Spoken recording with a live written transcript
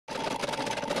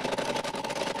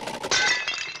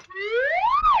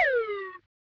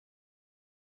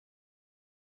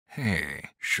Hey,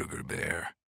 Sugar Bear.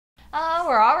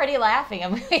 We're already laughing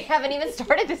and we haven't even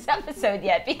started this episode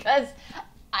yet because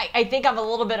I think I'm a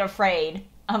little bit afraid.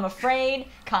 I'm afraid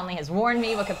Conley has warned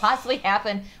me what could possibly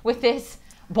happen with this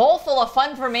bowl full of fun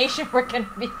information we're going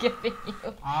to be giving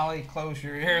you. Ollie, close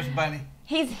your ears, buddy.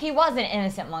 He was an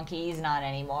innocent monkey. He's not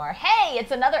anymore. Hey,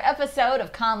 it's another episode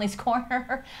of Conley's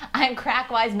Corner. I'm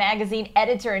Crackwise Magazine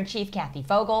Editor-in-Chief Kathy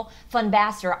Fogel,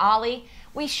 Funbassador Ollie.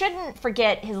 We shouldn't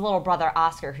forget his little brother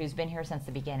Oscar, who's been here since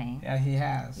the beginning. Yeah, he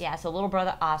has. Yeah, so little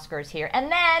brother Oscar's here.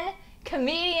 And then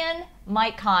comedian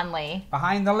Mike Conley.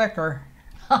 Behind the liquor.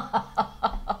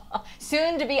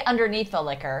 Soon to be underneath the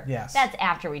liquor. Yes. That's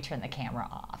after we turn the camera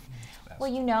off.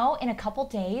 Well, you know, in a couple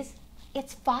days,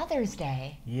 it's Father's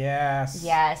Day. Yes.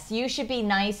 Yes, you should be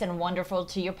nice and wonderful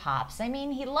to your pops. I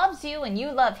mean, he loves you and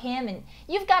you love him, and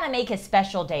you've got to make his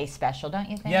special day special, don't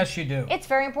you think? Yes, you do. It's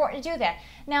very important to do that.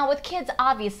 Now, with kids,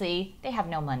 obviously, they have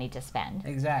no money to spend.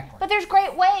 Exactly. But there's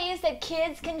great ways that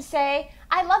kids can say,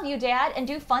 I love you, Dad, and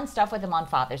do fun stuff with him on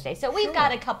Father's Day. So we've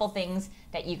got a couple things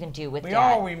that you can do with Dad. We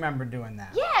all remember doing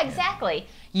that. Yeah, exactly.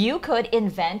 You could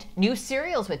invent new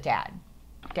cereals with Dad.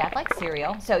 Dad likes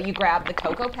cereal, so you grab the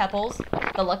Cocoa Pebbles,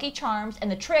 the Lucky Charms, and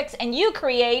the Tricks, and you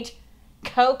create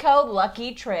Cocoa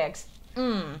Lucky Tricks.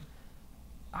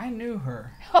 I knew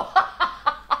her.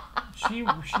 she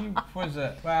was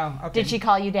a, well, okay. Did she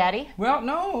call you Daddy? Well,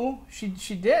 no, she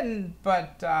didn't,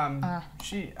 but I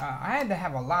had to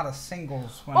have a lot of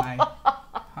singles when I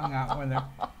hung out with her.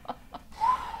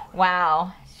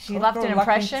 Wow. She left an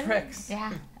impression? Tricks.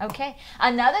 Yeah, okay.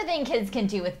 Another thing kids can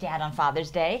do with Dad on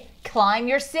Father's Day, climb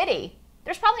your city.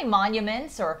 There's probably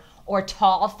monuments or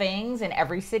tall things in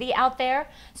every city out there.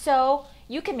 So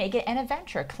you can make it an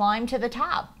adventure, climb to the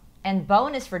top. And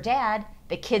bonus for Dad,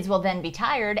 the kids will then be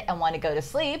tired and want to go to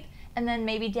sleep, and then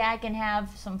maybe Dad can have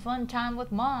some fun time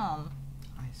with Mom.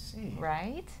 I see.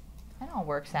 Right? That all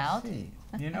works out. I see.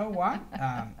 You know what?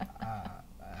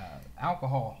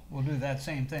 Alcohol will do that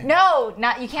same thing. No,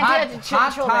 not you can't do that to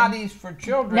children. Hot toddies for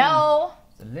children. No.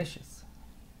 Delicious.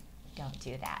 Don't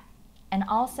do that. And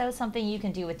also something you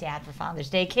can do with Dad for Father's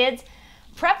Day, kids.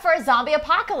 Prep for a zombie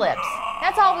apocalypse.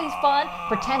 That's always fun.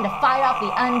 Pretend to fight off the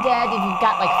undead. If you've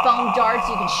got like foam darts,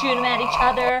 you can shoot them at each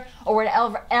other. Or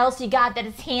whatever else you got that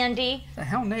is handy. The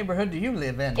hell neighborhood do you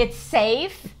live in? It's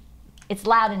safe. It's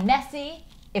loud and messy.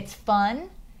 It's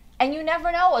fun. And you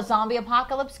never know, a zombie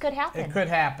apocalypse could happen. It could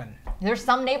happen. There's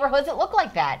some neighborhoods that look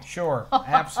like that. Sure,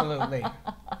 absolutely.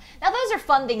 Now, those are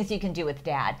fun things you can do with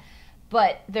Dad.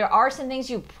 But there are some things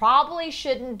you probably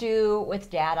shouldn't do with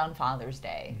Dad on Father's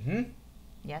Day. Mm-hmm.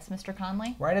 Yes, Mr.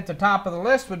 Conley? Right at the top of the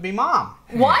list would be Mom.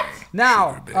 What?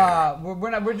 Now,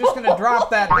 we're just going to drop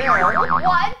that there.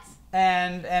 What?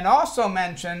 And also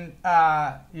mention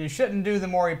you shouldn't do the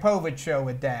Maury Povich show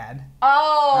with Dad.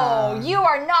 Oh, you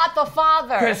are not the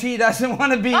father. Because he doesn't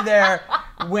want to be there,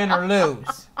 win or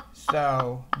lose.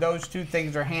 So those two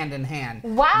things are hand in hand.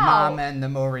 Wow. Mom and the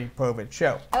Maury Povich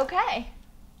show. Okay.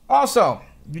 Also,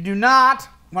 you do not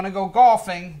want to go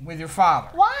golfing with your father.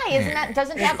 Why?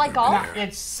 Doesn't Dad like golf? Now,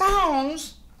 it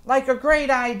sounds like a great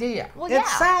idea. Well, yeah. It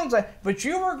sounds like, but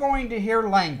you are going to hear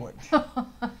language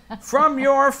from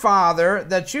your father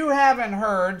that you haven't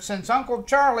heard since Uncle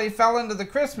Charlie fell into the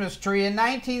Christmas tree in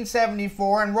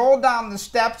 1974 and rolled down the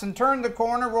steps and turned the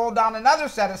corner, rolled down another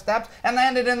set of steps, and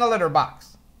landed in the litter box.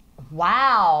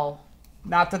 Wow.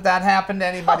 Not that that happened to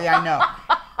anybody I know.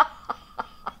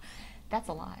 That's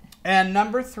a lot. And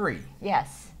number 3.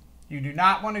 Yes. You do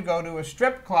not want to go to a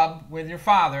strip club with your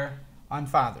father on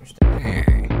Father's Day.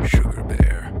 Hey, Sugar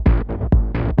Bear.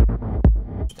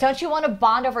 Don't you want to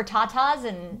bond over tatas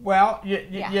and... Well,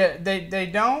 they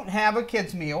don't have a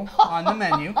kids meal on the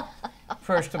menu,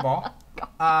 first of all.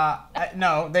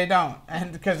 No, they don't.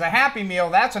 And because a Happy Meal,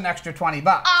 that's an extra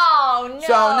 $20. Oh, no. So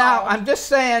now, I'm just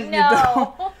saying you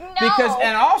don't. No. Because,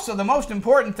 and also, the most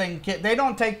important thing, they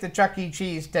don't take the Chuck E.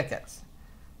 Cheese tickets.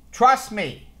 Trust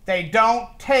me, they don't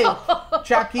take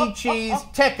Chuck E. Cheese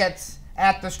tickets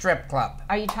at the strip club.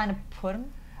 Are you trying to put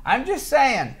them? I'm just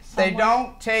saying, somewhere? They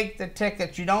don't take the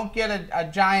tickets. You don't get a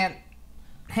giant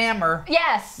hammer,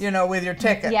 Yes. you know, with your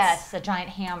tickets. Yes, a giant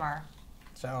hammer.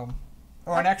 So,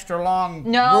 or an extra long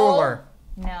No. ruler.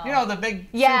 No. You know, the big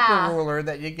Yeah. super ruler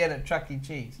that you get at Chuck E.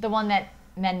 Cheese. The one that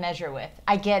men measure with.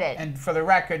 I get it. And for the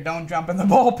record, don't jump in the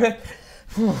ball pit.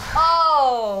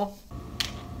 Oh.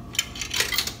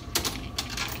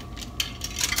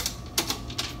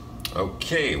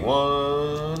 Okay,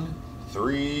 1,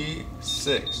 3,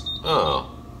 6.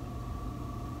 Oh.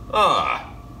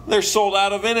 They're sold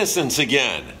out of innocence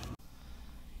again.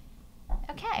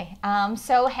 Okay.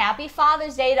 So happy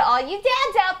Father's Day to all you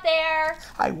dads out there.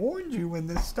 I warned you when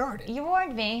this started. You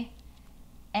warned me,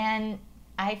 and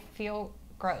I feel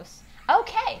gross.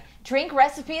 Okay. Drink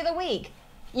recipe of the week.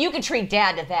 You can treat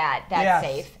Dad to that. That's Yes.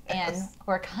 safe. And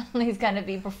where Conley's going to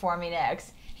be performing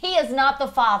next. He is not the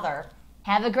father.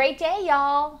 Have a great day,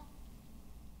 y'all.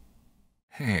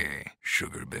 Hey,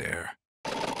 Sugar Bear.